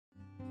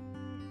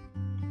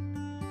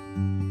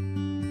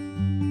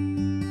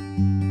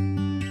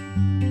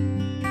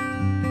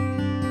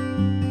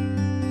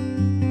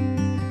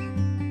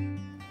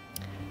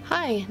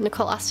Hi,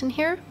 Nicole Austin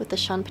here with the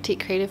Shawn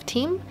Petite Creative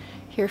Team,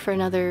 here for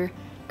another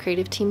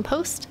Creative Team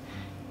post.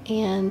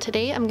 And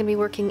today I'm going to be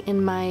working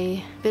in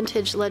my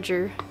vintage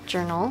ledger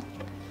journal.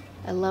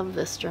 I love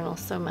this journal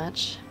so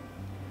much.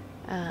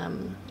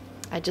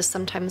 I just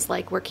sometimes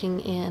like working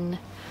in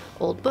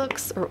old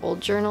books or old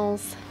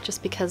journals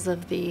just because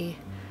of the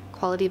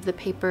quality of the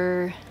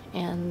paper,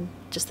 and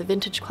just the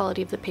vintage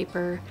quality of the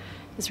paper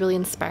is really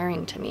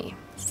inspiring to me.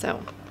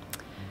 So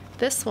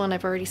this one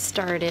I've already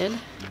started,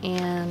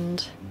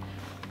 and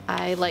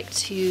I like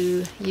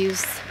to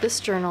use this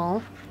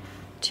journal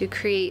to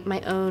create my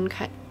own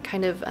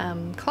kind of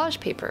collage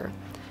paper.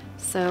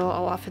 So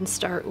I'll often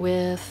start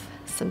with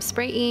some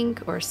spray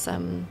ink or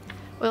some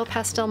oil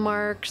pastel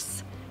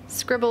marks,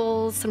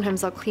 scribbles.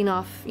 Sometimes I'll clean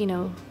off,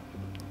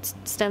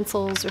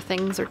 stencils or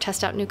things, or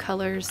test out new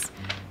colors.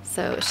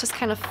 So it's just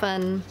kind of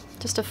fun,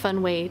 just a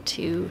fun way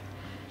to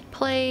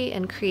play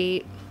and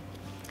create.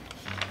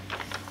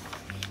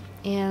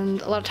 And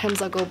a lot of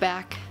times I'll go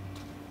back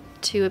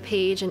to a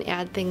page and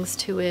add things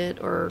to it,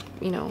 or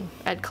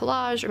add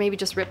collage, or maybe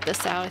just rip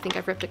this out. I think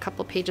I've ripped a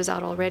couple pages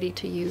out already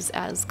to use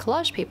as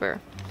collage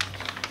paper.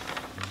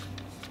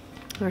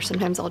 Or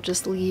sometimes I'll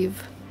just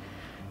leave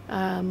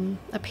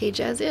a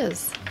page as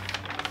is.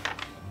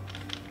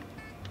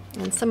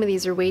 And some of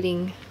these are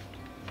waiting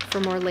for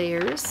more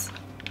layers,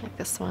 like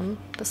this one.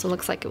 This one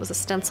looks like it was a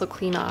stencil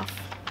clean off.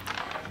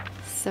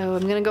 So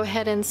I'm gonna go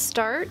ahead and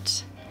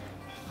start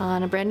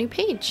on a brand new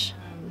page.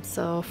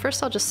 So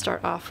first I'll just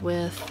start off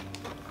with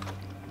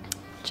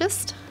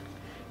just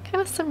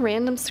kind of some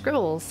random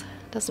scribbles.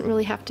 Doesn't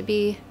really have to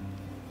be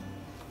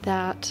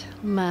that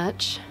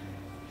much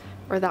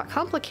or that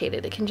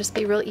complicated. It can just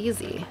be real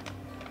easy.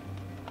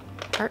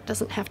 Art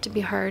doesn't have to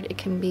be hard. It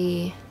can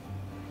be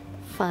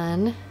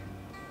fun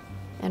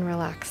and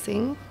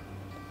relaxing.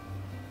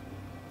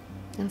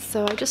 And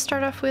so I just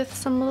start off with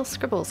some little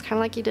scribbles, kind of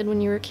like you did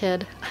when you were a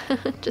kid.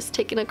 Just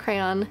taking a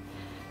crayon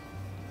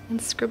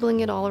and scribbling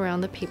it all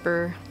around the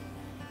paper,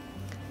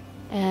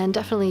 and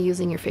definitely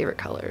using your favorite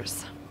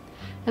colors.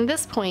 And at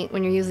this point,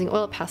 when you're using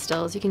oil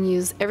pastels, you can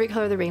use every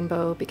color of the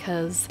rainbow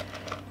because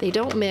they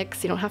don't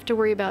mix. You don't have to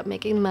worry about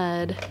making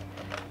mud.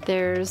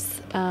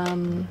 There's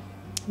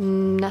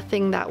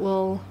nothing that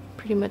will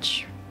pretty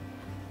much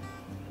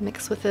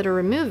mix with it or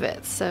remove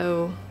it.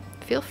 So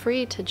feel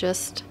free to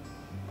just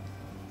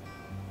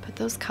put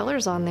those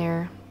colors on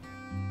there.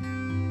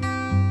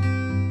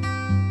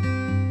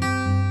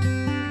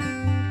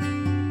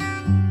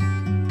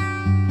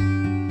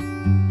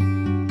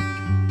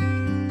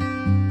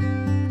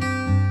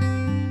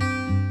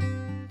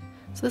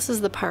 So this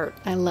is the part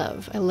I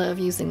love. I love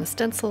using the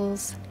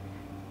stencils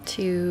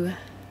to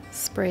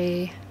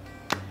spray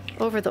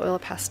over the oil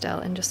pastel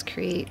and just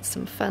create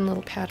some fun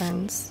little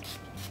patterns.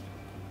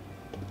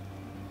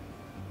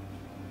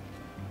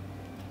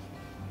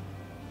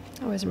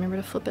 Always remember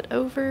to flip it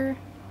over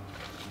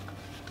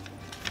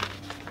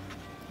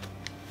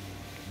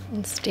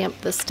and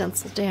stamp the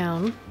stencil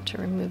down to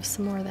remove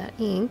some more of that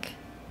ink.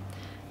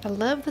 I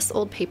love this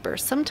old paper.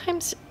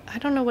 Sometimes, I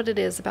don't know what it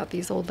is about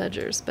these old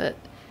ledgers, but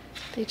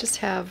they just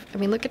have,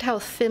 look at how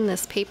thin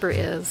this paper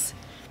is,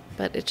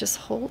 but it just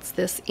holds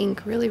this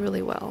ink really,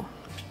 really well.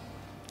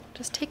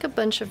 Just take a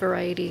bunch of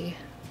variety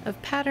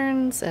of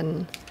patterns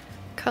and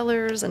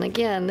colors, and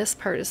again, this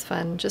part is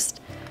fun.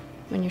 Just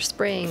when you're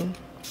spraying,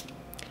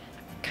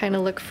 kind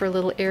of look for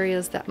little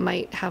areas that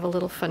might have a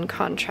little fun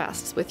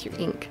contrasts with your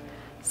ink.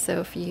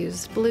 So if you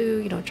use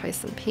blue, try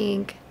some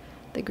pink.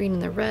 The green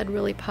and the red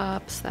really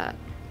pops. That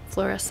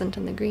fluorescent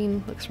and the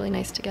green looks really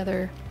nice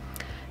together.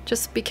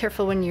 Just be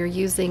careful when you're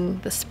using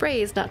the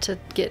sprays not to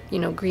get,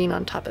 green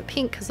on top of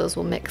pink, because those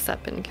will mix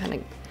up and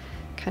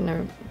kind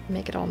of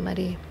make it all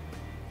muddy.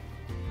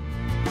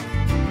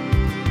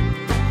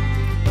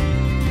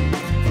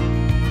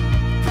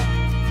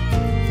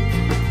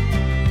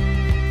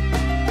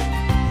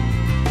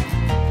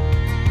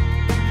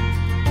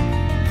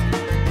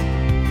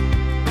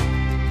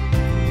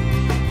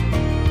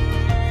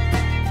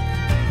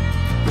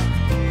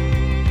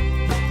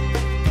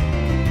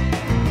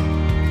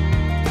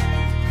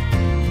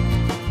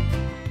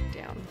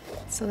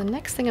 So the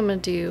next thing I'm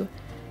going to do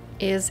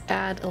is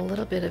add a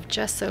little bit of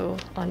gesso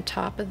on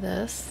top of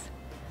this,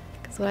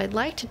 because what I'd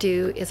like to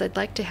do is I'd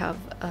like to have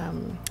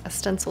a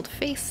stenciled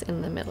face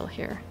in the middle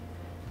here.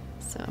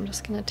 So I'm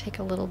just going to take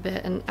a little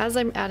bit, and as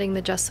I'm adding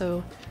the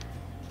gesso,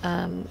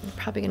 you're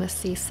probably going to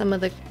see some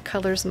of the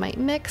colors might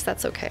mix.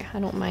 That's okay, I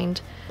don't mind.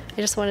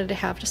 I just wanted to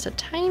have just a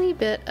tiny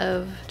bit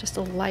of just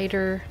a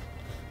lighter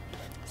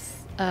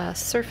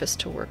surface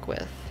to work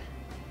with.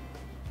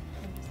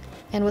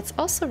 And what's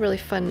also really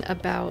fun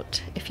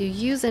about, if you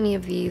use any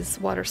of these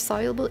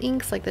water-soluble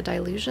inks like the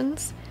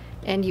dilutions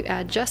and you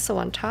add gesso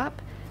on top,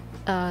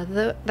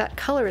 that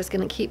color is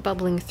going to keep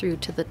bubbling through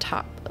to the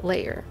top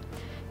layer.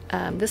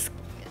 This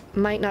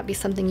might not be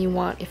something you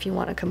want if you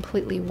want a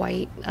completely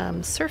white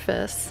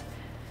surface,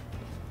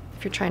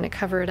 if you're trying to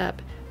cover it up,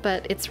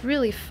 but it's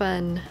really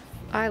fun.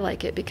 I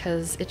like it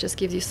because it just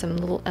gives you some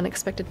little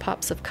unexpected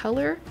pops of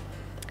color,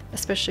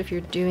 especially if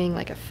you're doing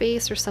like a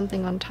face or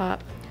something on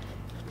top.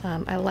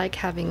 I like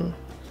having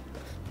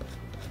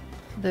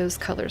those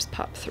colors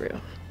pop through.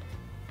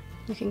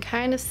 You can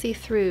kind of see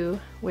through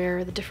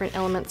where the different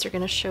elements are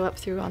going to show up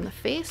through on the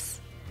face.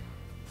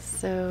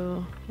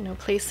 So, you know,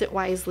 place it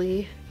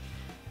wisely.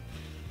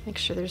 Make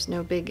sure there's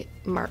no big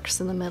marks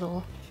in the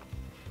middle.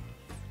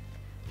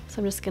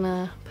 So I'm just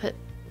gonna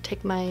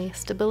take my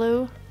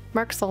Stabilo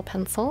Mark-Sol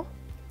pencil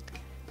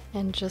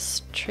and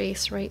just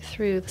trace right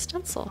through the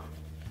stencil.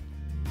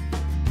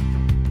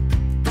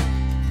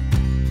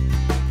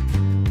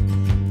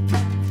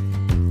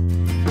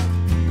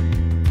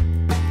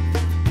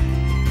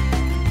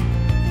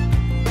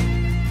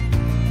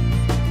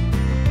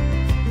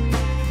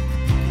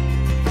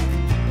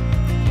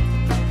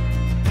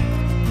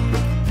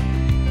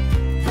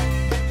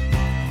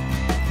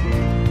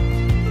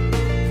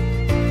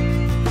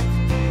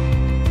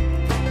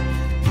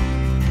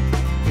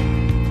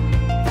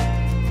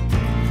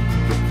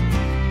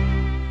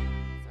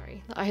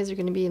 Eyes are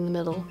going to be in the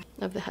middle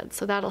of the head,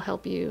 so that'll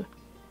help you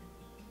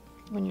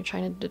when you're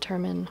trying to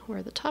determine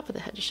where the top of the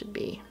head should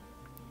be.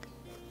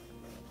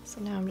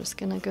 So now I'm just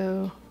going to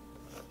go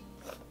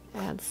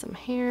add some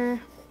hair,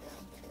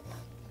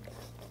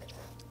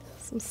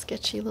 some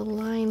sketchy little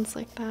lines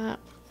like that.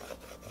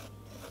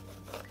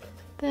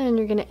 Then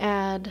you're going to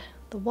add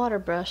the water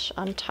brush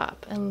on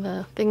top, and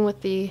the thing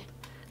with the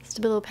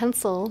Stabilo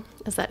pencil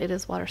is that it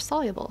is water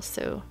soluble,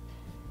 so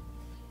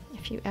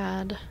if you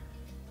add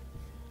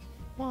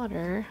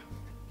water,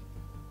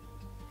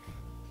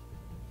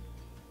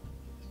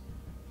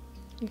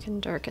 you can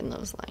darken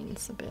those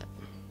lines a bit.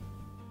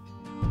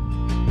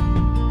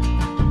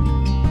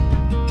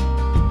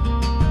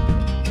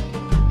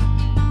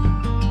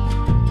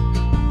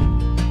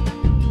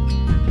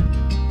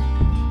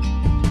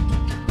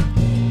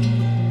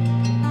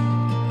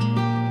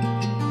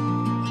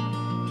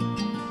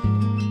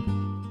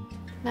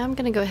 Now I'm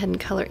going to go ahead and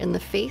color in the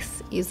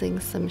face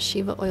using some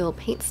Shiva oil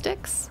paint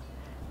sticks.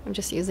 I'm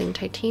just using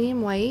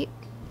titanium white,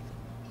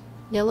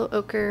 yellow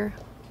ochre,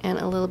 and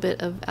a little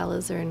bit of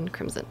alizarin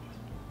crimson.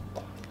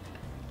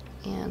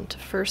 And to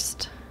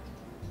first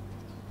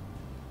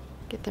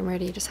get them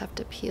ready, you just have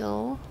to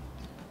peel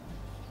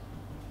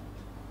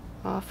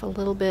off a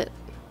little bit.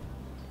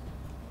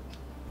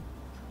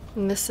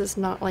 And this is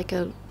not like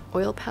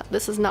oil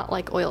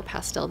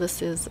pastel.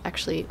 This is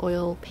actually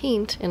oil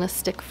paint in a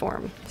stick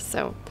form,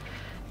 so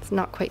it's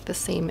not quite the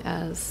same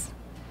as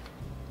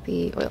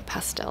the oil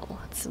pastel.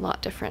 It's a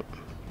lot different.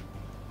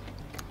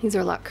 These are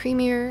a lot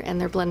creamier and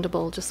they're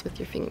blendable just with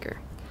your finger.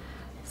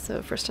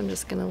 So first I'm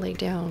just going to lay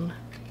down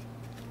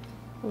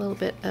a little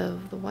bit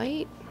of the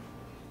white.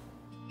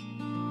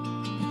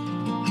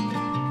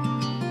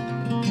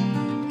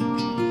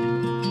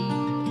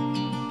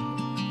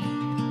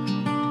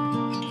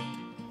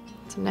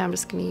 So now I'm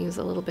just going to use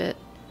a little bit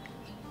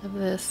of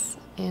this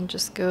and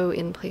just go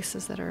in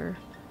places that are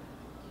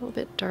a little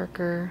bit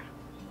darker.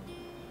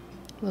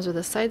 Those are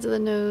the sides of the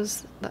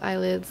nose, the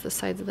eyelids, the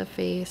sides of the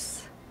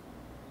face,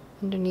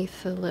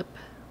 underneath the lip,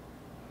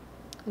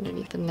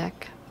 underneath the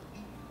neck,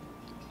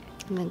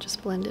 and then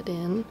just blend it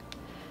in.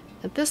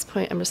 At this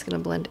point, I'm just going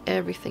to blend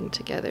everything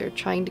together,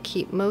 trying to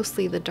keep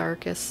mostly the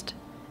darkest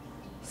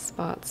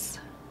spots,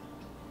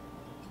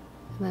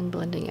 and then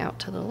blending out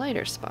to the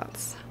lighter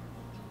spots.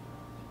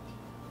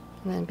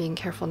 And then being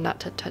careful not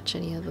to touch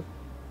any of the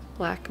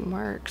black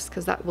marks,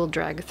 because that will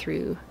drag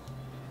through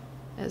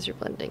as you're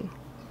blending.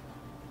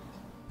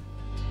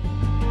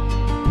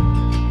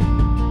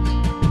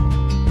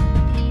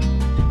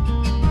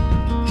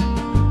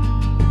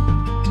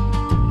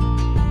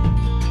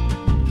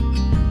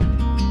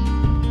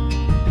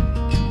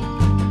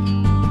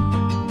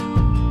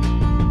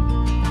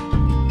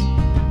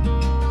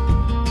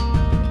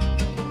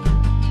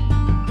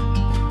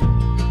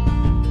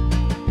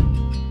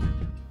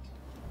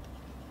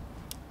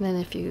 And then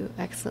if you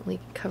accidentally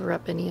cover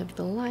up any of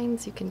the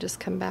lines, you can just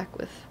come back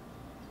with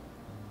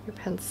your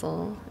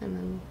pencil and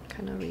then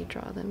kind of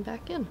redraw them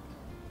back in.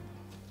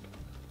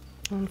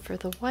 And for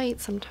the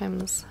white,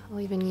 sometimes I'll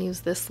even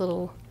use this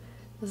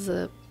is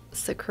a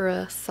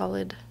Sakura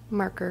solid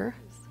marker.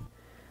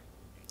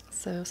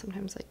 So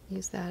sometimes I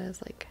use that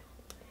as like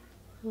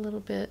a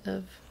little bit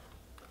of,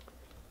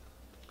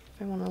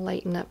 if I want to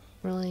lighten up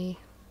really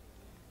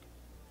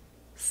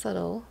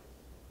subtle.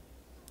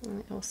 And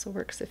it also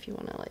works if you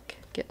want to like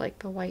get like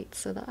the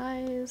whites of the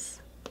eyes.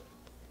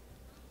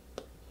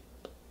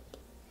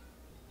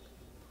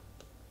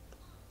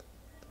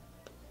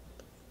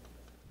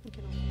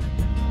 Okay,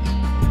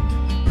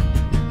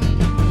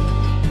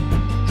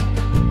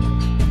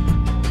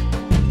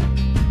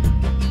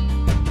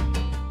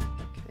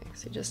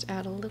 so just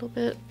add a little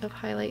bit of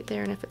highlight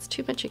there, and if it's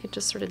too much you can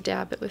just sort of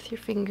dab it with your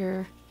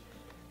finger.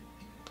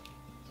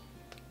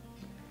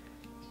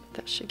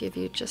 That should give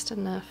you just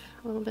enough.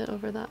 A little bit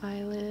over the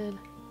eyelid,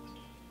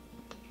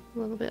 a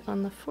little bit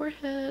on the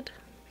forehead,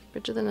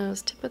 bridge of the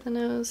nose,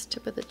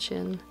 tip of the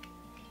chin.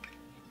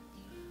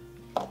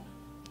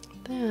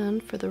 Then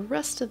for the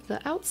rest of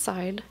the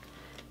outside,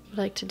 what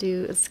I like to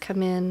do is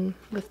come in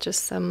with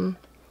just some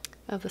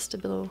of the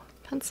Stabilo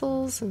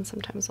pencils, and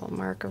sometimes I'll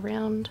mark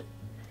around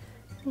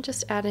I'm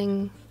just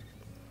adding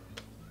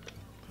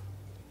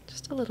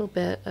just a little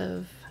bit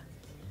of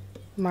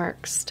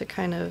marks to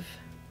kind of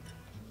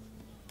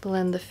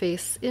blend the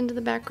face into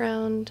the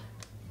background.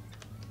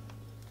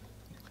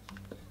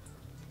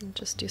 And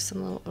just do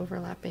some little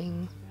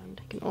overlapping.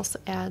 You can also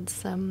add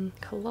some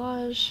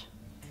collage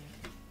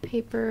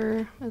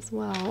paper as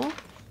well.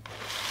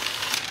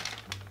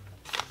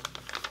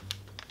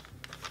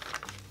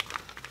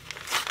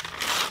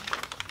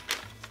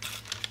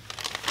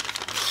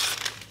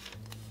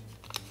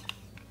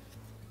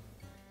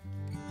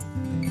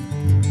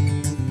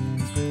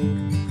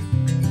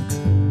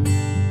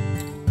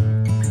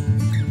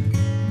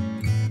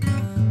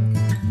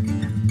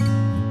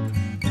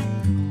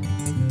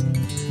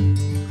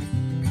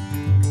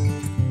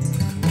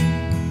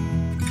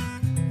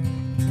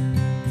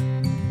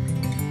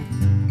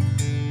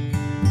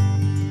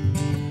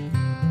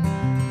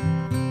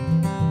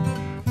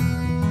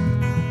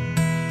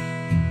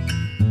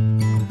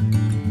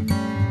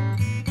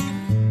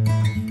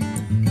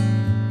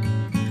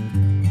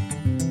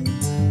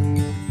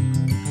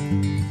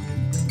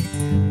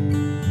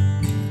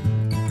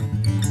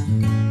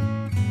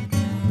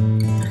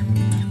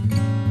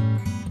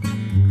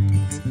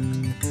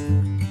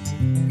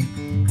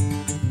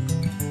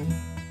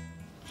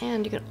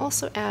 And you can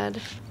also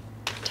add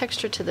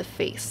texture to the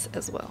face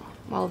as well.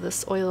 While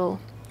this oil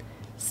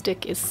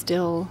stick is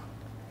still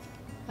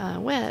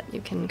wet, you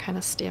can kind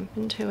of stamp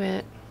into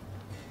it,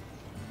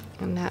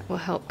 and that will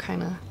help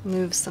kind of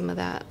move some of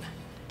that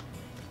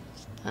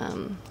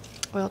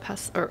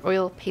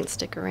oil paint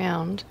stick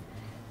around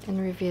and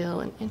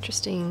reveal an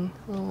interesting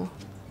little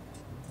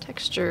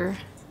texture.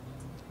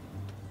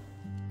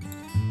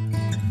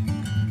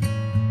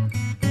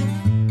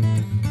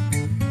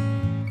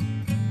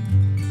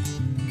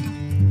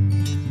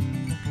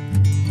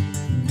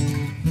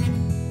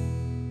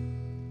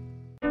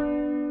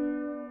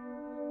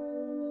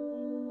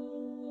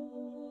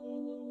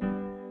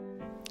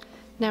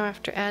 Now,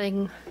 after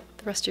adding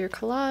the rest of your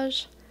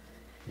collage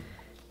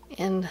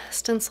and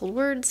stenciled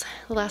words,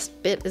 the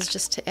last bit is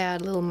just to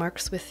add little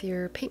marks with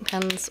your paint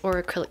pens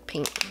or acrylic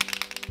paint.